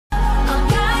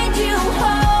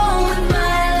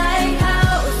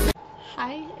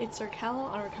it's Raquel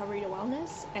on Recovery to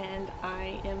Wellness, and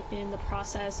I am in the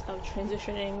process of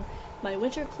transitioning my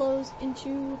winter clothes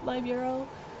into my bureau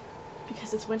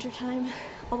because it's winter time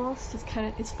almost.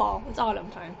 It's fall, it's autumn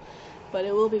time, but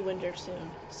it will be winter soon.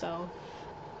 So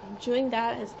I'm doing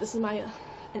that as this is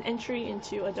an entry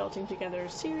into Adulting Together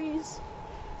series.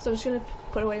 So I'm just gonna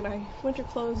put away my winter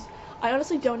clothes. I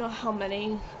honestly don't know how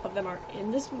many of them are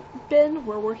in this bin.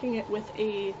 We're working it with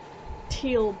a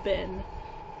teal bin,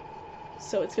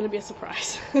 so it's gonna be a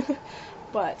surprise.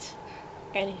 But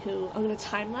anywho, I'm gonna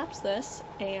time lapse this,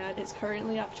 and it's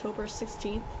currently October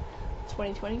 16th,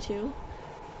 2022,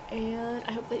 and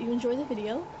I hope that you enjoy the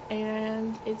video,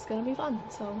 and it's gonna be fun.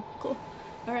 So cool.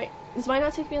 Alright, this might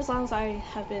not take me as long as I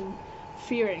have been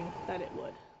fearing that it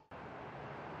would.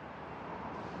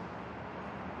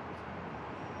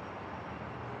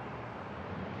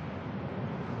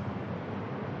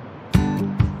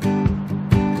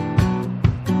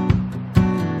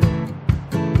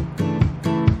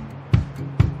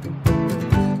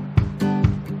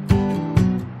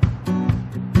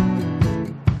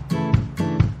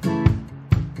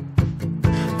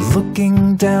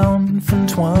 Looking down from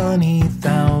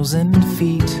 20,000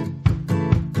 feet,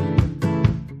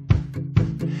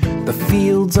 the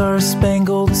fields are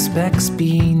spangled specks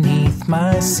beneath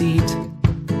my seat.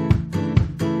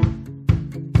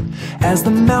 As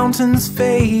the mountains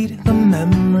fade, the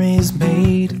memories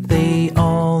made, they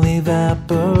all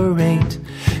evaporate.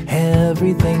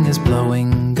 Everything is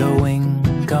blowing,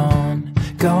 going, gone,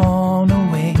 gone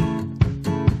away.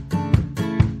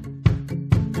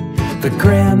 The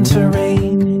grand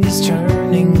terrain is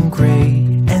turning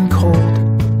gray and cold.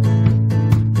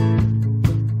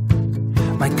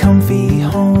 My comfy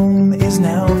home is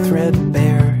now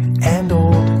threadbare and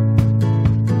old.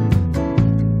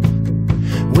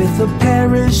 With a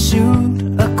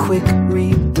parachute, a quick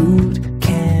reboot,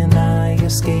 can I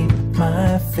escape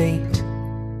my fate?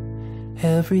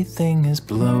 Everything is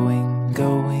blowing,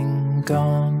 going,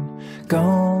 gone,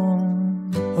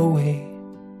 gone away.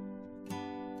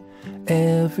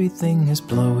 Everything is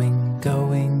blowing,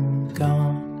 going,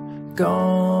 gone,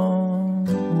 gone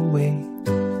away.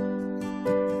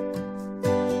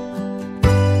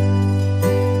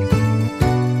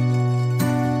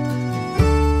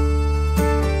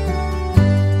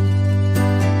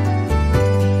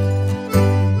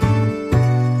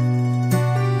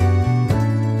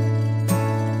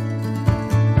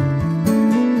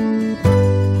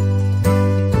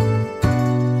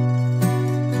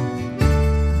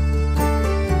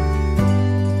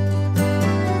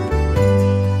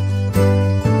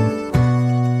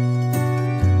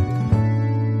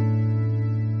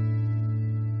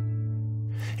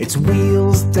 It's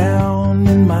wheels down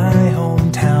in my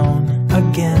hometown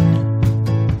again,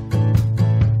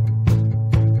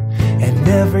 and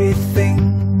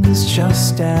everything is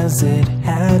just as it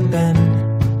had been.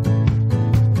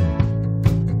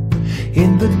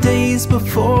 In the days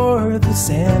before the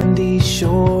sandy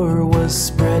shore was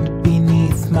spread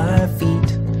beneath my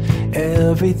feet,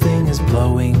 everything is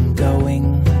blowing,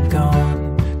 going,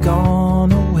 gone,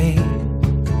 gone away.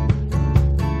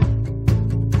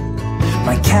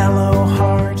 My callow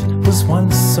heart was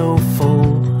once so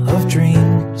full of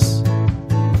dreams,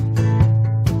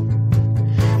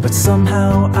 but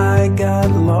somehow I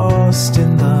got lost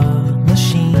in the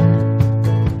machine.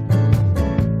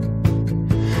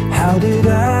 How did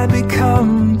I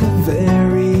become the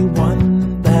very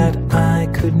one that I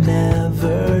could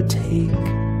never take?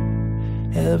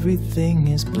 Everything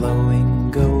is blowing,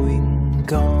 going,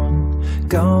 gone,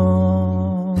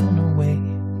 gone away.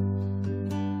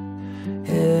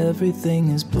 Everything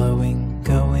is blowing,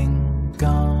 going,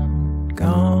 gone,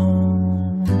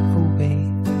 gone away.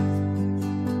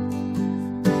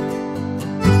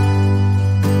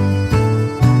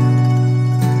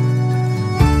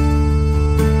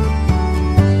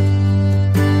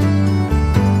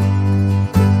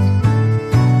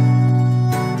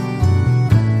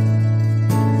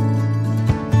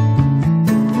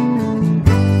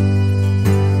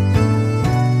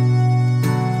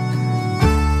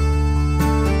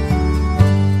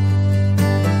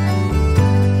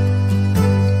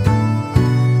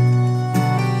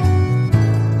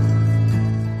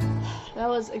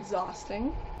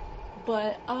 Exhausting,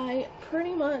 but I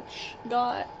pretty much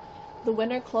got the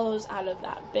winter clothes out of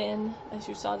that bin. As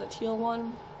you saw, the teal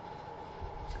one,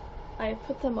 I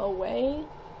put them away.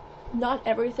 Not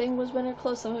everything was winter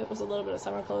clothes, some of it was a little bit of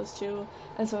summer clothes too,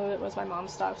 and some of it was my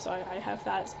mom's stuff, so I have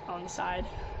that on the side.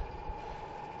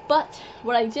 But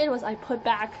what I did was I put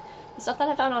back the stuff that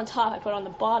I found on top, I put on the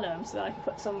bottom so that I could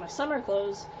put some of my summer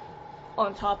clothes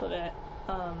on top of it.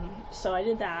 So I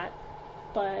did that,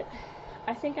 but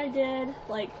I think I did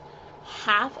like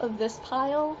half of this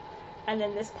pile, and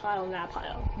then this pile and that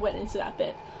pile went into that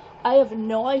bit. I have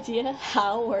no idea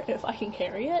how or if I can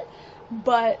carry it,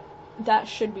 but that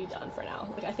should be done for now.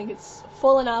 Like, I think it's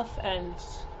full enough and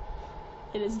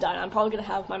it is done. I'm probably gonna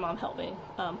have my mom help me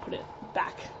put it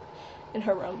back in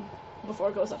her room before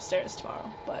it goes upstairs tomorrow,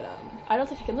 but I don't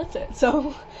think I can lift it,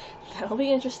 so that'll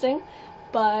be interesting.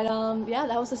 But yeah,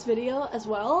 that was this video as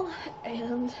well,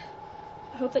 and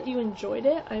I hope that you enjoyed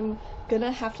it. I'm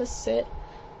gonna have to sit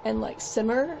and like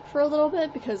simmer for a little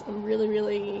bit because I'm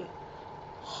really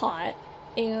hot,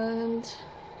 and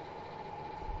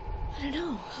I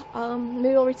don't know,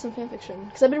 maybe I'll read some fanfiction,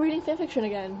 because I've been reading fanfiction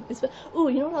again. It's been, ooh,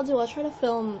 you know what I'll do? I'll try to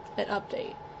film an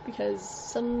update, because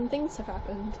some things have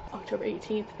happened. October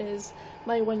 18th is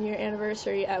my 1-year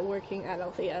anniversary at working at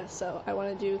Althea, so I want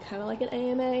to do kind of like an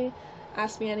AMA,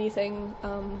 ask me anything,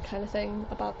 kind of thing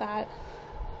about that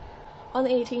on the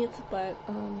 18th, but,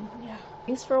 yeah.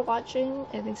 Thanks for watching,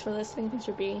 and thanks for listening, thanks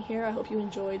for being here. I hope you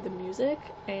enjoyed the music,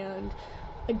 and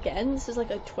again, this is like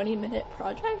a 20-minute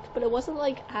project, but it wasn't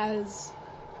like as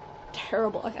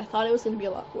terrible. Like, I thought it was going to be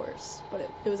a lot worse, but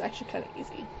it was actually kind of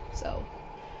easy, so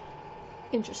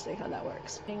interesting how that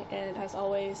works. And as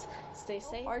always, stay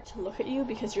safe. It's hard to look at you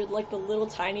because you're like the little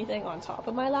tiny thing on top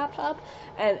of my laptop,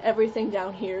 and everything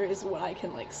down here is what I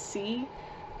can like see.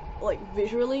 Like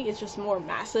visually, it's just more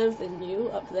massive than you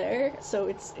up there, so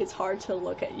it's hard to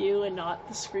look at you and not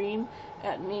the screen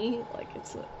at me. Like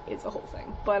it's a whole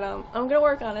thing. But I'm gonna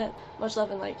work on it. Much love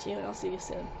and light to you, and I'll see you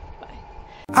soon. Bye.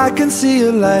 I can see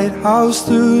a lighthouse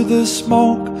through the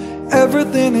smoke.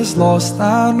 Everything is lost,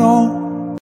 I know.